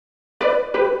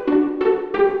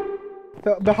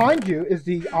So behind you is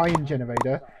the iron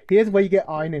generator. Here's where you get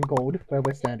iron and gold, where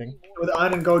we're standing. With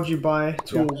iron and gold, you buy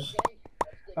tools.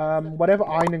 Whatever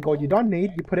iron and gold you don't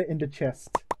need, you put it in the chest.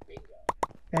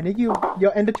 And then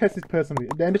your ender chest is personal.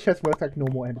 The ender chest works like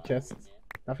normal ender chests.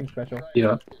 Nothing special.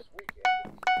 Yeah.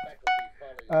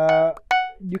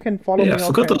 You can follow me. I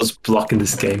forgot that was blocking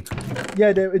this game. Yeah,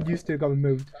 it used to got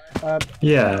removed.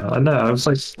 Yeah, I know. I was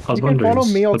wondering. You can follow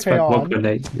me what's okay my on.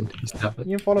 grenade? You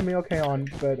can follow me okay on,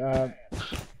 but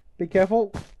be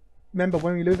careful. Remember,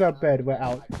 when we lose our bed, we're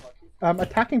out.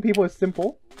 Attacking people is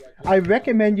simple. I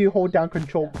recommend you hold down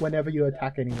control whenever you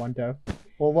attack anyone, though.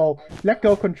 Or well, let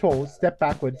go of control, step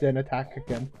backwards, then attack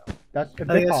again. That's a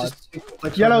bit hard.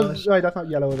 Yellow. Sorry, that's not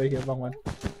yellow over here. Wrong one.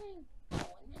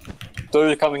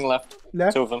 Two coming left.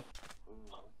 Left. Two of them.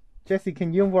 Jesse,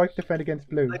 can you and Warwick defend against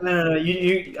blue? No.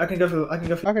 I can go for.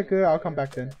 Okay, good. I'll come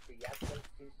back then.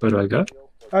 Where do I go?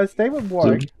 Stay with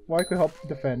Warwick. Warwick will help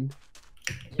defend.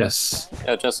 Yes.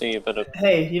 Yeah, Jesse, you better.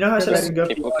 Hey, you know how I said I can go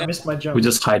for? I missed my jump. We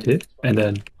just hide here and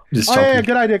then just Oh jump yeah,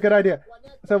 in. good idea.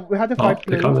 So we had to fight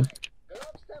they're blue. coming.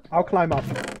 I'll climb up.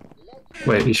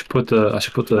 Wait, I should put the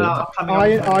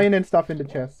Iron and stuff in the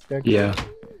chest. yeah.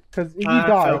 Because if you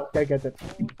die, they get it.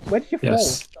 Where did you fall?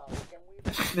 Yes.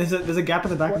 There's a gap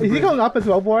in the back. Is he going up as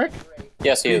well, Warwick?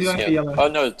 Yes, he is. You're going for Yeah. yellow. Oh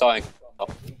no, it's dying.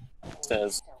 Up.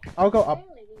 Stairs. I'll go up.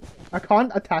 I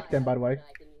can't attack them, by the way.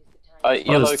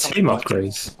 Yellow there's coming team right.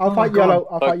 upgrades. I'll fight God. yellow.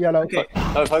 I'll fight yellow. Okay.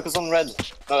 No, focus on red.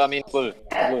 No, I mean blue.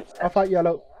 Blue. I'll fight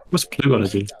yellow. What's blue gonna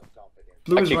do?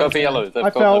 Blue is Actually, go right for there. yellow. They've I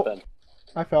got fell. no bed.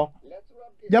 I fell.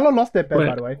 Yellow lost their bed, Wait.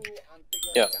 by the way.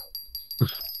 Yeah.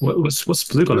 What's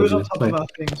blue gonna Blue's do? on top Wait. of our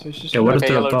thing, so it's just. Yeah, what is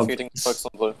Okay, there yellow above? shooting. Focus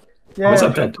on blue. Yeah, What's yeah.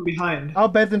 that bed? From behind. Our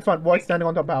bed's in front. Warwick's standing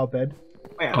on top of our bed.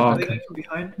 Wait, Oh, are they okay. going from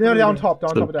behind? They're on top. They're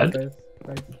on The top of that bed?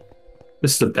 bed.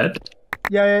 This is the bed?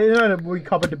 Yeah, no, we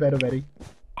covered the bed already.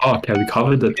 Oh, okay, we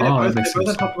covered it. Yeah, Oh, that they're makes both on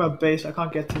sense. top of our base. I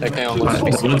can't get to them. Okay, on Alright,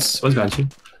 one. what's behind you?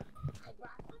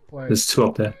 Wait. There's two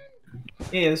up there.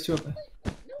 Yeah, there's two of them.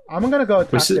 I'm gonna go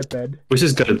attack Which is- their bed. Which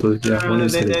is good, blue. Yeah, one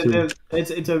is here too.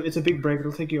 It's a big break.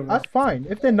 It'll take you a while. That's fine.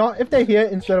 If they're here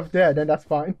instead of there, then that's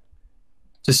fine.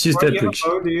 Just use Why do dead you have a bridge.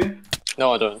 bow, do you?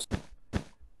 No, I don't.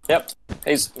 Yep.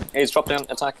 He's dropped down.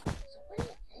 Attack.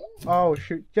 Oh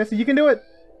shoot, Jesse, you can do it.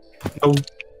 Oh,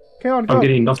 Come on, go. I'm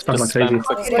getting knocked back like Just spam crazy.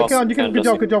 quick as Yeah, come on, possible you can. Good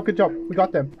Jesse. job, good job. We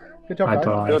got them. Good job, I guys.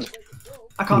 died. Good.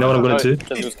 I You can't. know what I'm gonna No, do?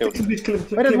 Jesse was killed. Please kill him.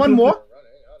 Wait, there's one more.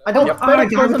 I don't. Yep. I Bed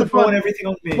exposed have in the the bow and front. everything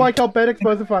on me. White out bed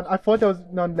exposed in front. I thought there was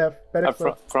none left. Bed At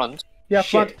exposed. front. Yeah,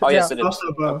 Shit. front. Oh yeah. yes, it is. Also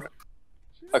a bow.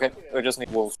 Okay, we just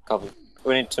need walls covered.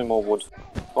 We need 2 more wood.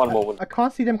 1 more wood. I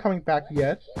can't see them coming back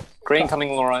yet. Green coming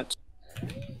all right.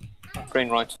 Green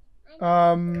right.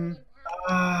 I'm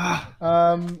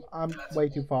Ah, way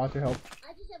too far to help.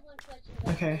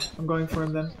 okay, I'm going for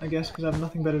him then, I guess, because I have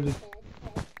nothing better to do.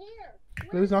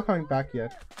 Blue's not coming back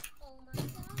yet.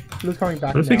 Blue's coming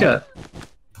back What if we now. get?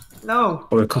 No!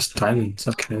 Oh, it costs diamonds.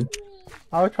 Okay.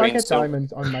 I'll try to Green get still.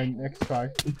 diamonds on my next try.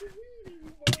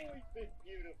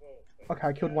 Okay,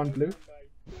 I killed one blue.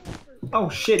 Oh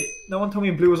shit! No one told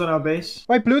me blue was on our base.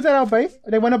 Wait, blue's at our base?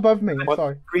 They went above me. What?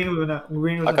 Sorry. Green was on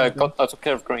green was Okay, on our base. I took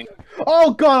care of green.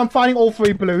 Oh god, I'm fighting all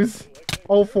 3 blues.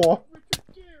 All 4.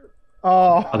 Oh.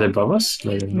 Are they above us?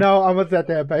 No, I was at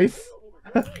their base.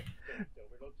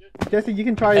 Jesse, you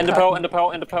can try End the attack pearl, me. end the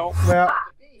pearl, end the pearl. Where?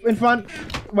 In front.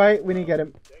 Wait, we need to get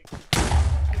him.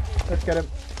 Let's get him.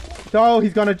 Oh,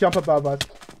 he's gonna jump above us.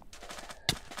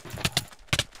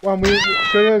 Well,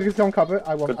 should we don't cover it?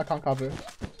 I won't. Good. I can't cover it.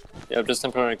 Yeah, just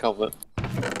temporary cover.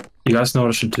 You guys know what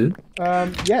I should do?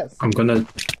 Yes. I'm gonna.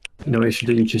 You know what you should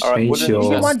do? You just Alright, change wooden your.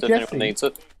 You want chest if anyone Jesse? needs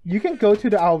it. You can go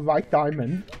to our right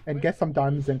diamond and get some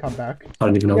diamonds and come back. I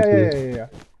don't even know. Yeah, what to yeah, do. yeah,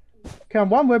 yeah. Okay,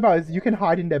 one word about is you can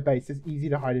hide in their base. It's easy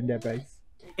to hide in their base.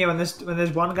 Yeah, when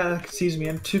there's one guy that sees me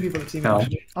and 2 people that see me. Ow.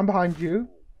 Actually. I'm behind you,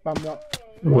 but I'm not.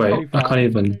 Wait, I can't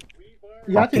even.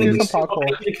 You have to do some I parkour.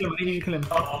 need you to kill him. I need you to kill him.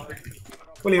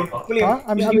 William, Huh?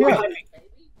 I'm he's here. behind me.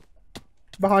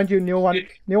 Behind you, new one.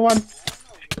 New one.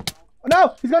 Oh,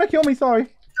 no! He's gonna kill me, sorry.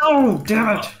 Oh,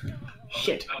 damn it!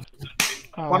 Shit.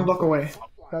 Oh, 1 block away.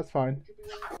 That's fine.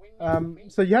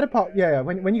 So you had a part. Yeah.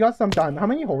 When you got some diamond, how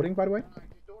many are you holding, by the way?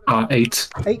 8.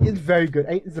 8 is very good.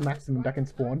 8 is the maximum that can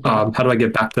spawn. How do I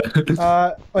get back there? Is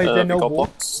there no we got wall?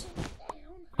 blocks.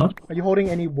 Are you holding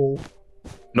any wall?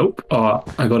 Nope.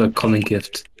 I got a calling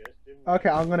gift. Okay,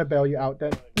 I'm gonna bail you out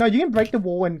then. No, you can break the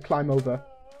wall and climb over.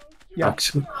 Yeah.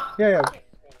 Actually. Yeah.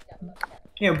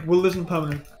 Yeah, wool isn't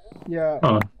permanent. Yeah.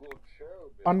 Oh,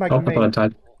 Unlike I me. thought I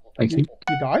died. Thank you.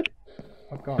 You died?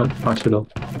 Oh Oh, god. actually, no.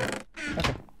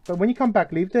 Okay. But when you come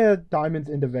back, leave the diamonds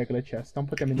in the regular chest. Don't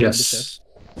put them in the other chest.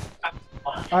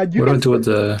 Yes. You What do I can do with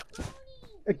the?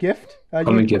 a gift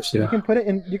Common gifts, You yeah. can put it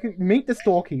in. You can meet the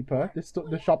storekeeper, the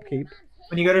shopkeep,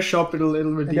 When you go to shop, it'll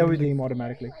and redeem. they'll redeem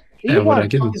automatically. And what I E1,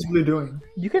 give him? What is Blue doing?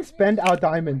 you can spend our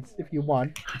diamonds if you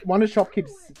want. One of the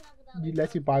shopkeepers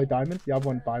lets you buy diamonds. The other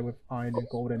one buy with iron and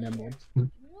gold and emeralds.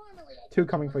 2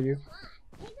 coming for you.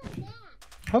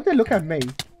 Hope they look at me.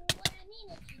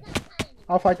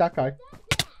 I'll fight that guy.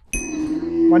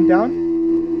 1 down.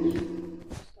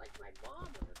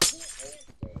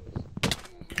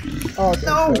 Oh, okay,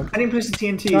 No, so- I didn't place the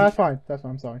TNT. No, that's fine. That's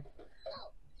fine. I'm sorry.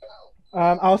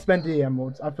 I'll spend the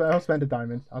emeralds. I'll spend the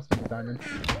diamonds.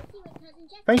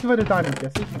 Thank you for the diamonds,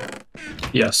 Jesse.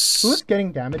 Yes. Who's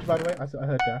getting damage, by the way? I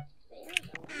heard that.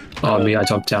 Oh, me, I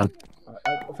jumped down.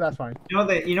 That's fine.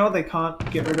 You know what they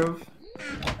can't get rid of?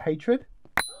 Hatred?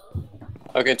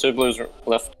 Okay, 2 blues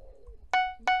left.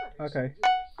 Okay.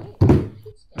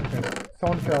 Okay.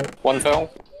 Someone fell. 1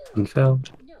 fell. And failed.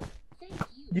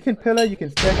 You can pillar, you can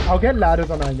stick. I'll get ladders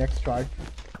on our next try.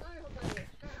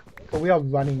 But we are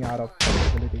running out of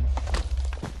abilities.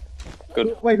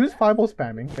 Good. Wait, who's fireball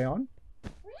spamming? Kaon?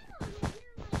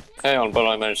 Hang on, but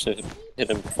I managed to hit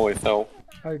him before he fell.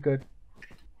 Oh, good.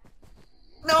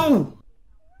 No!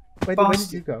 Wait, where did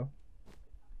Bastard. you go?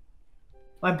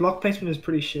 My block placement is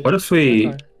pretty shit. What if we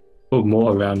Okay. put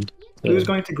more around? Blue's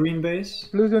going to green base.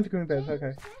 Blue's going to green base,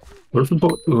 okay. What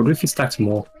if we stacked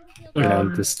more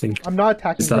around this thing? I'm not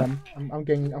attacking Is that- them. I'm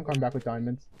coming back with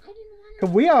diamonds. Cause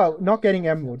we are not getting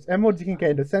emeralds. Emeralds you can get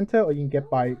in the center, or you can get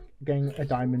by getting a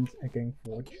diamond and getting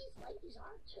forge.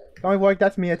 Don't worry,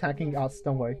 that's me attacking us.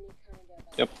 Don't worry.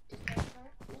 Yep.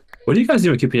 What do you guys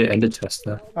do to keep your ender chest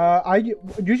there? I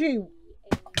usually,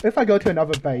 if I go to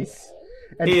another base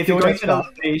and Hey, if steal you're their going to another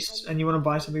stuff, base and you want to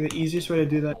buy something, the easiest way to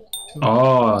do that.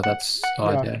 Oh, that's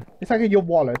odd, yeah, yeah. it's like your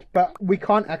wallet, but we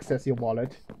can't access your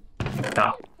wallet.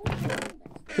 Ah,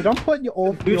 So don't put your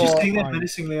all You're your. just sitting there iron.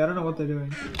 menacingly. I don't know what they're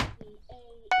doing.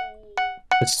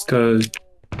 let's go.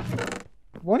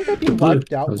 Won't they be Blue.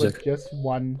 wiped out How's with it? just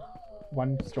one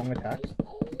strong attack?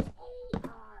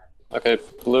 Okay,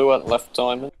 blue at left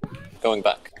diamond. Going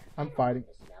back. I'm fighting.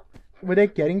 Were they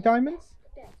getting diamonds?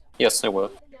 Yes, they were.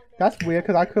 That's weird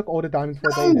because I cook all the diamonds for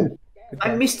No! they did. Good I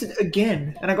try. missed it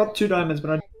again, and I got 2 diamonds,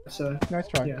 but I so Nice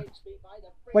try. yeah,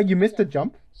 Wait, you missed the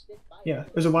jump? yeah.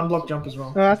 There's a 1 block jump as well.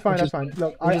 No, that's fine. Which That's is- fine.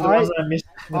 Look, Which is the ones that I missed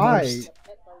the I. most.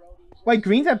 Wait,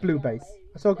 green's at blue base.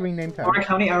 I saw a green name tag. Alright,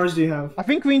 how many arrows do you have? I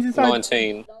think green's inside.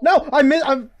 19. No, I missed.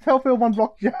 I fell for a 1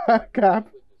 block cap.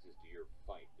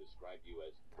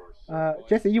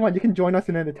 Jesse, you want? You can join us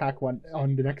in an attack one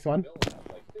on the next one.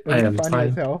 It'll I be am funny fine.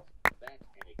 as hell. I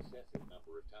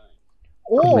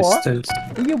Or missed it.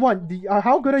 do you want?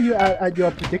 How good are you at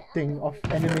your predicting of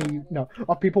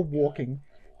of people walking?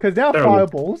 Because there are Terrible.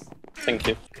 fireballs. Thank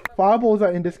you. Fireballs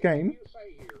are in this game.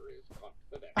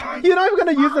 You're not even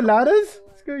gonna use the ladders?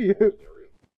 Screw you.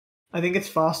 I think it's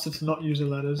faster to not use the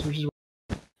ladders, which is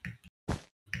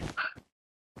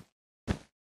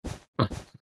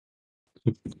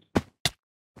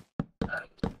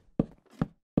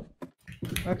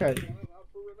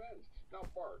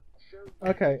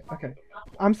Okay. Okay.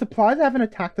 I'm surprised they haven't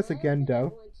attacked us again,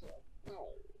 though.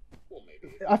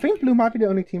 I think blue might be the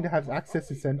only team that has access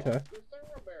to center.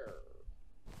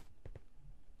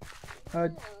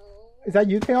 Is that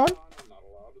you, Kaon?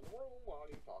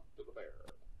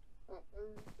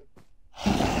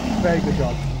 Very good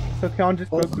job. So Kaon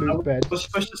just broke blue's bed. was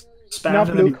supposed to spam Now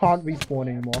and blue then can't respawn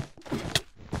anymore.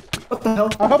 What the hell?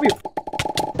 I'll help you.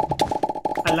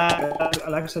 I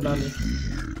lag so badly.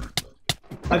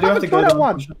 I do can't have to control go. that though.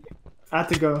 one. I have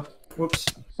to go. Whoops.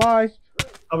 Bye.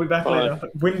 I'll be back Bye. later.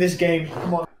 Win this game.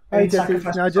 Come on. I Hey, ain't Jesse,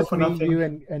 sacrificed now myself just for me, nothing.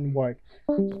 you, and work.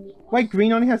 Wait,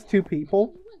 green only has 2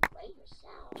 people?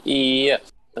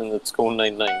 Yes, and it's called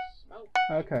name.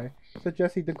 Okay. So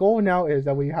Jesse, the goal now is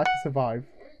that we have to survive.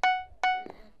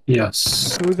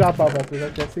 Yes. Who's above us? Is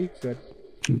that Jesse? Good.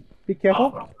 Be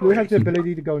careful. Blue has the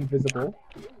ability to go invisible.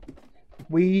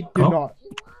 We do Oh. not.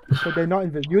 So they're not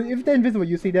invisible. If they're invisible,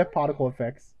 you see their particle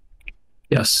effects.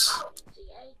 Yes.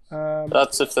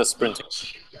 That's if they're sprinting.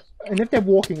 And if they're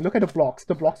walking, look at the blocks.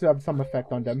 The blocks have some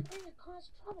effect on them.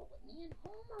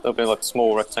 There'll be like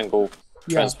small rectangle,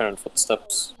 Yeah. transparent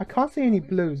footsteps. I can't see any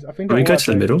blues. I think Can we they're go all to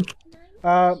the at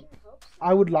middle?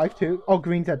 I would like to. Oh,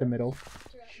 green's at the middle.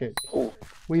 Shit. Ooh.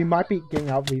 We might be getting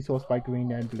out resourced by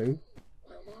green and blue.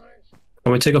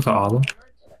 Can we take off our armor?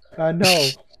 No.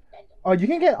 Oh, you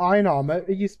can get iron armor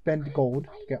if you spend gold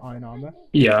to get iron armor.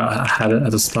 Yeah, I had it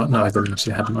at the start. No, I didn't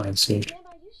actually have an iron sword.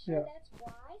 Yeah.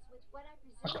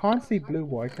 I can't see blue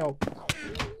boy. Help.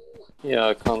 Yeah,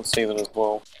 I can't see them as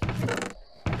well.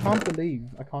 I can't believe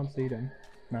I can't see them.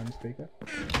 Man speaker.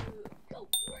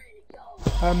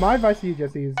 My advice to you,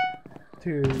 Jesse, is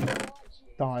to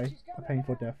die a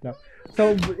painful death now.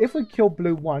 So if we kill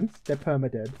blue once, they're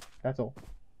perma-dead. That's all.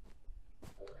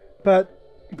 But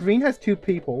green has 2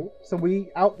 people, so we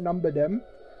outnumber them.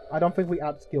 I don't think we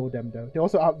outskill them though. They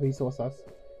also out-resource us.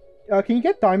 Can you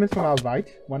get diamonds from our right?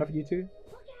 One of you two?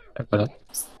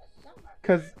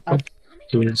 Because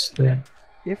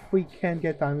if we can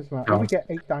get diamonds from our, if we get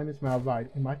 8 diamonds from our right,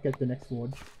 we might get the next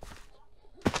forge.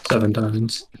 7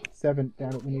 diamonds. 7.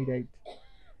 Damn it, we need 8.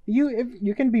 If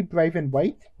you can be brave and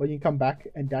wait, or you can come back,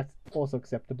 and that's also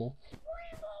acceptable.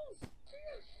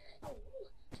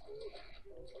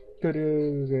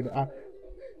 Good.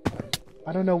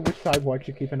 I don't know which side watch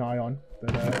you keep an eye on,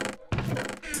 but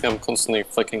I'm constantly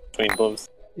flicking between both.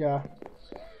 yeah.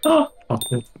 Oh,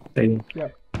 dang.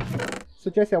 Yep. So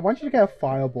Jesse, I want you to get a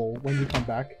fireball when you come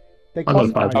back. They I got a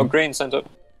cost fireball. Oh, iron. green center.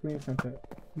 Green center.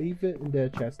 Leave it in the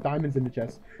chest. Diamonds in the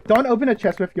chest. Don't open a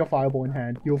chest with your fireball in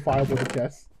hand. You'll fireball the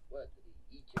chest.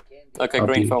 Okay, I'll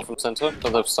green be- fell from center,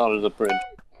 but they've started the bridge.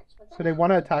 So they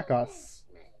want to attack us.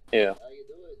 Yeah.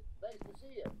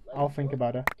 I'll think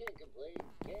about it.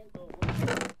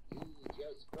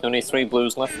 Only 3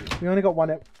 blues left. We only got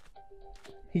 1.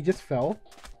 He just fell.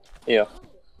 Yeah.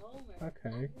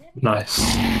 Okay. Nice.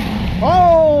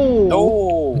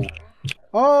 Oh!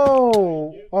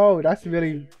 Oh! Oh, that's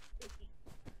really...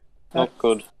 Not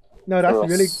good. No, that's For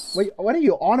really... us. Wait, what are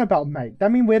you on about, mate?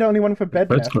 That means we're the only one for bed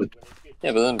That's left. good.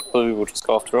 Yeah, but then blue will just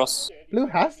go after us. Blue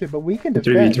has to, but we can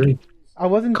defend. 3v3. I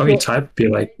wasn't Can't sure... you type? Be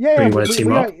like, Yeah, do you want to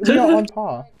team up? we are on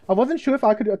par. I wasn't sure if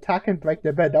I could attack and break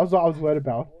their bed. That was what I was worried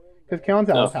about. Because Kaon's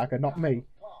our No. attacker, not me.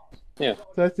 Yeah.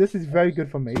 So this is very good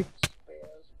for me.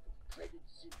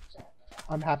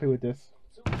 I'm happy with this.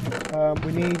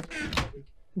 We need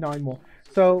 9 more.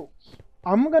 So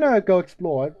I'm gonna go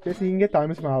explore. Jesse, you can get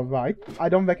diamonds from our right. I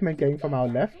don't recommend getting from our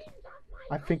left.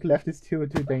 I think left is too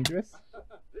dangerous.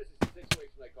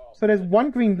 So there's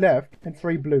 1 green left and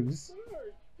 3 blues.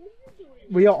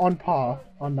 We are on par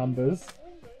on numbers.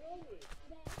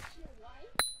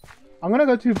 I'm gonna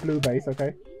go to blue base,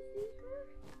 okay?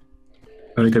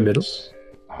 Want to go middle?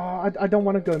 I don't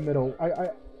want to go middle.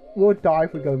 We'll die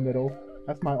if we go middle.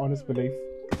 That's my honest belief.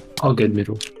 I'll get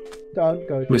middle. Don't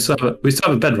go. We still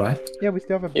have a bed, right? Yeah, we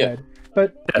still have a Yeah. bed.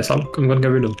 But Yes, I'm gonna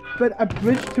get middle. a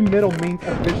bridge to middle means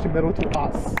a bridge to middle to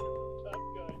us.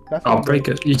 That's I'll what break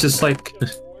it. You just like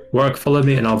work, follow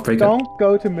me, and I'll break it. Don't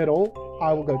go to middle.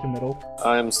 I will go to middle.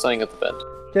 I am staying at the bed.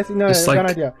 Jesse, no, It's I got an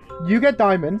like- idea. You get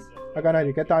diamonds. I got an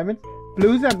idea. Get diamonds.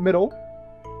 Blue's at middle.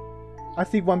 I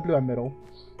see 1 blue at middle.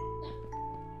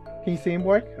 Can you see him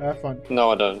work? Front.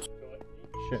 No, I don't.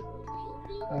 Shit.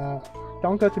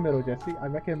 Don't go to middle, Jesse. I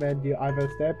recommend you either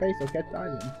stay at base or get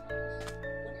diamonds.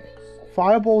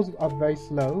 Fireballs are very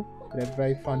slow, but they're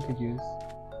very fun to use.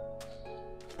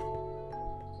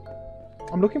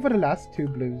 I'm looking for the last 2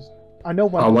 blues. I know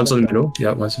one. One's on the middle.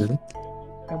 Yeah, one's in the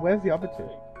middle. And where's the other 2?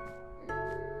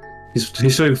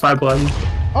 He's showing fireball at me.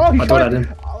 Oh, he I thought shot. I didn't.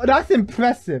 Oh, that's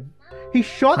impressive. He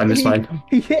shot. I missed mine.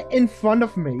 He hit in front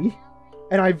of me,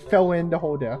 and I fell in the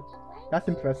hole there. That's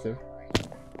impressive.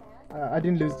 I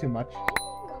didn't lose too much.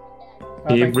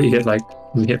 He Thank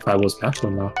you. hit fireballs back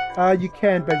or no? You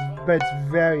can, but it's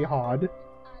very hard.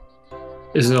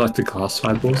 Isn't it like the glass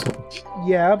fireballs?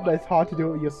 Yeah, but it's hard to do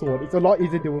it with your sword. It's a lot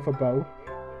easier to do it with a bow.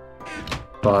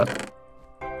 But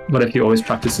what if you always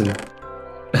practicing against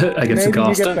the Maybe you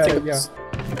glass? get Don't better, think yeah. it's...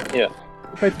 Yeah.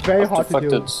 But it's very I've hard to do.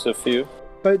 deflected a few.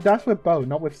 But that's with bow,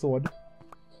 not with sword.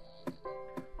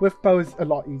 With bow is a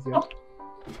lot easier.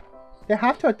 They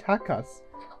have to attack us.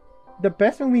 The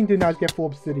best thing we can do now is get 4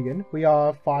 obsidian. We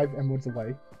are 5 emeralds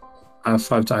away. I have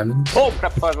 5 diamonds. Oh,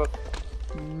 crap, 5 up.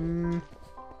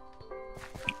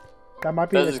 That might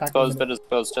be an Bed is attack. exposed, bed is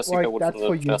exposed. Jessica Wait, wood that's from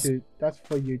for the you chest. to. That's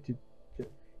for you to.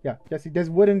 Yeah, Jesse. There's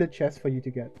wood in the chest for you to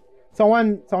get.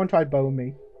 Someone tried bow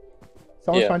me.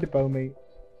 Someone's Yeah. trying to bow me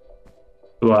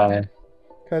Do I?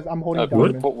 because I'm holding wood?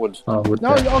 diamond. What wood? Oh, wood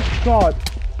No, there. oh god!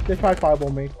 They tried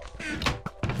fireball me.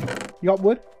 You got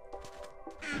wood?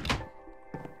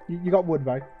 You got wood,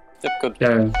 right? Yep, good.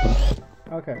 Yeah.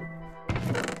 Okay.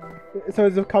 So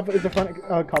is the cover? Is the front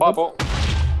covered? Fireball.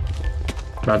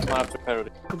 Right. Might have to repair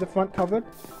it. Is the front covered?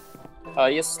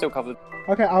 Yes, still covered.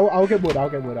 Okay, I'll get wood. I'll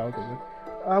get wood.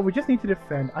 We just need to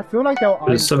defend. I feel like they'll iron.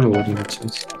 There's 7 wood in the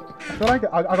chest. I feel like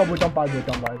I got wood. Don't buy wood.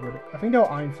 Don't buy wood. I think they'll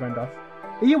iron friend us.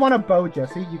 If you want a bow,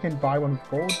 Jesse, you can buy one with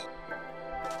gold.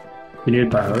 You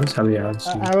need arrows? How many arrows?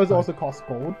 do you Arrows buy? also cost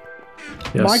gold.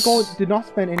 Yes. My gold did not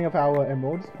spend any of our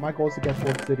emeralds. My goal is to get 4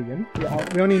 obsidian.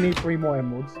 We only need 3 more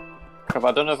emeralds. Crap,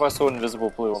 I don't know if I saw invisible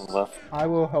blue on the left. I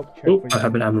will help check Oh, for I you.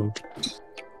 have an emerald.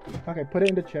 Okay, put it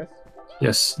in the chest.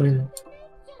 Yes.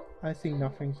 I see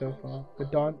nothing so far.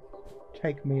 But don't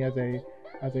take me as a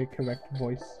correct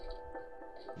voice.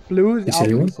 Blue is You see out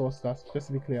anyone? resourced us, just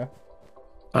to be clear.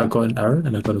 I've got an arrow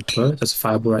and I've got a bow. There's a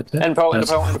fireball right there. End pearl, end That's-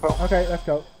 pearl, end pearl. Okay, let's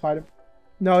go. Fight him.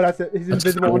 No, that's it. He's That's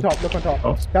invisible on cool. top. Look on top.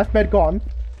 Oh. That's bed gone.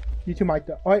 You two might.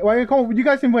 Wait, come on. You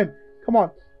guys can win. Come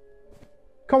on.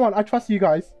 Come on. I trust you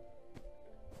guys.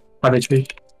 5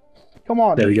 HP. Come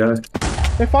on. There we go.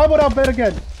 They fireballed our bed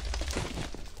again.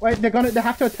 Wait, they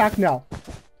have to attack now.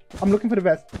 I'm looking for the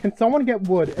vest. Can someone get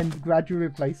wood and gradually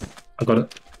replace? I got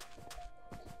it.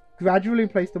 Gradually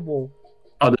replace the wall.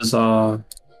 Others are.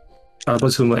 I've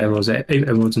got 2 more emeralds. 8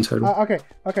 emeralds in total. Okay.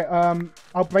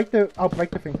 I'll break the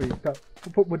thing for you. Go.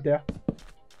 We'll put wood there.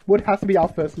 Wood has to be our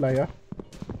first layer.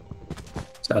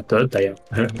 Is that third layer?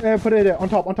 Yeah, put it there. On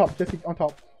top. Just on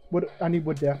top. Wood. I need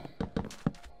wood there.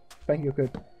 Thank you. Good.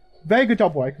 Very good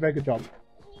job, Warwick. Very good job.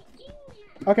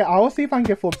 Okay, I will see if I can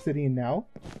get full obsidian now.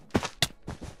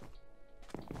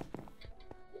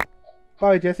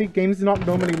 Alright, Jesse. Games do not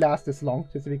normally last this long,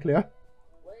 just to be clear.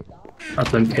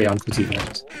 I've done K on 50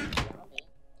 minutes.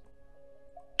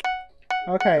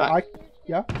 Okay,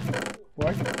 yeah?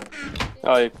 What?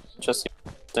 I just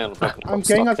down. I'm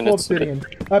getting us full obsidian.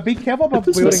 Be careful about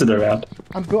Just listen building. around.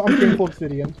 I'm getting full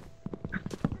obsidian.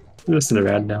 Listen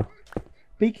around now.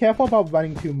 Be careful about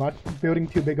running too much, building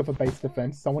too big of a base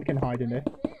defense. Someone can hide in it.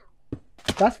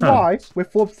 That's why,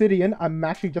 with full obsidian, I'm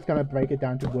actually just gonna break it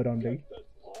down to wood only.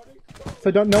 So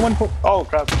no one put... Oh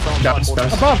crap! Down.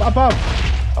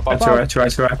 Above! That's alright, to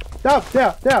right.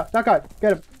 There, that guy,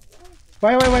 get him.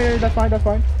 Wait, that's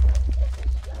fine.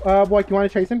 Boy, you wanna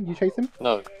chase him? You chase him?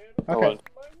 No. I Okay.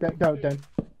 won't. Don't.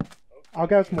 I'll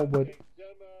get us more wood.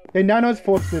 They now know it's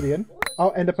full obsidian.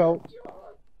 I'll end up out.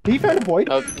 Did he find a void?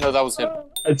 No, that was him.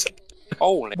 It's.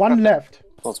 Holy One crap. left.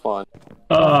 That's fine.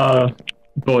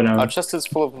 Bow and Our arrow. chest is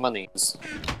full of monies.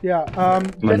 Yeah,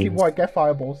 Jesse, Money. boy, get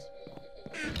fireballs.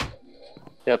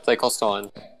 Yep, they cost iron.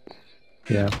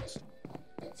 Yeah.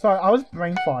 Sorry, I was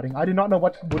brain farting. I did not know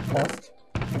what wood cost.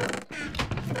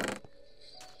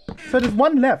 So there's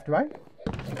one left, right?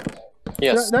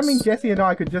 Yes. So that means Jesse and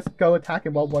I could just go attack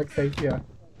him while Warwick stays here.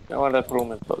 No, I put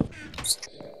them in both.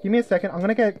 Give me a second. I'm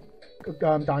gonna get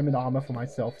diamond armor for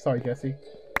myself. Sorry, Jesse.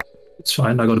 It's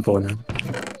fine, I got a bow now.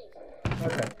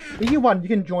 Okay. If you want, you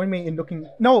can join me in looking.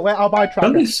 No, wait, I'll buy a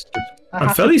tracker. I'm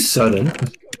fairly certain.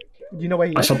 Do you know where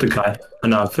he I is? shot the guy.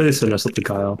 No, I'm fairly certain I shot the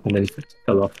guy off and then he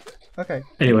fell off. Okay.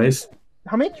 Anyways,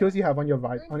 How many kills do you have on your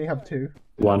right? I only have 2.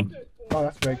 1. Oh,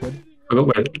 that's very good. I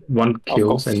got 1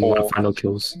 kills got and 4. 1 final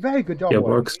kills. Very good job, Yeah,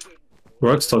 Warwick.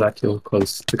 Works stole that kill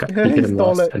because the guy he He hit him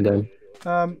stole last it. and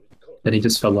then he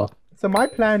just fell off. So my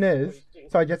plan is...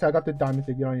 Sorry, Jesse, I got the diamond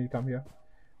stick. You don't need to come here.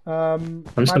 I'm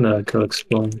just gonna go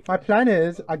explore. My plan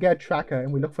is I get a tracker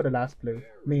and we look for the last blue.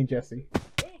 Me and Jesse.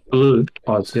 Blue.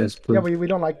 Oh, yes, blue. Yeah, we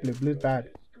don't like blue. Blue's bad.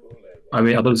 I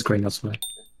mean, I thought it was green, that's why.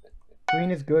 Green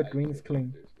is good. Green is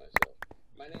clean.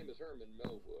 My name is Herman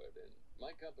Millwood, and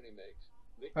my company makes...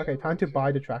 Okay, time to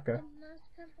buy the tracker.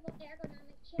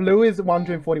 Blue is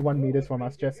 141 meters from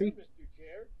us, Jesse.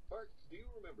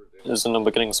 Is the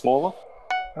number getting smaller?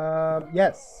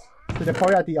 Yes. So they're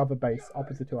probably at the other base,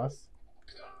 opposite to us.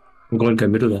 I'm going to go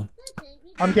middle there.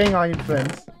 I'm getting iron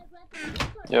friends.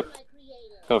 Yep.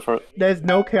 Go for it. There's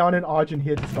no Kaon and Arjun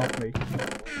here to stop me.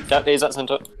 That is at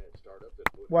center.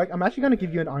 Well, I'm actually going to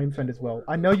give you an iron friend as well.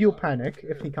 I know you'll panic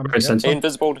if he comes Very here. sensitive.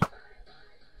 Invisible.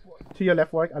 To your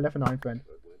left, Warwick, I left an iron friend.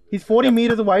 He's 40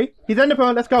 meters away. He's in the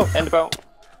pearl. Let's go. End bell.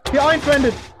 He iron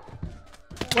friended.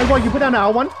 Wait, boy, you put down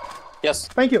our one? Yes.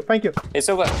 Thank you. He's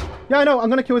still there. Yeah, I know. I'm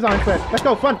going to kill his iron friend. Let's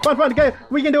go. Front. Get it.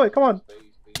 We can do it. Come on.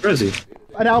 Where is he?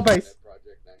 At our base.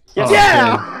 Yes. Oh,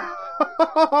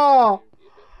 Yeah!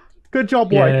 Good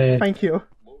job, Warwick. Yay. Thank you.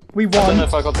 We I don't know won.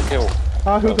 if I got the kill.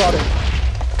 Who got it?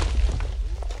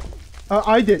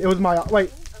 I did. It was my...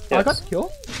 Wait. I Yes. got the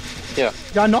kill? Yeah.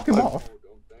 Yeah, I knocked him off.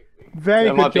 Very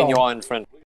It might good be your job. iron friend.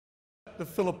 the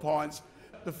Philippines,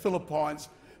 the Philippines,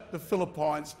 the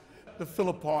Philippines, the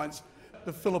Philippines,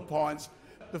 the Philippines,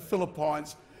 the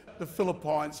Philippines, the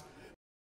Philippines,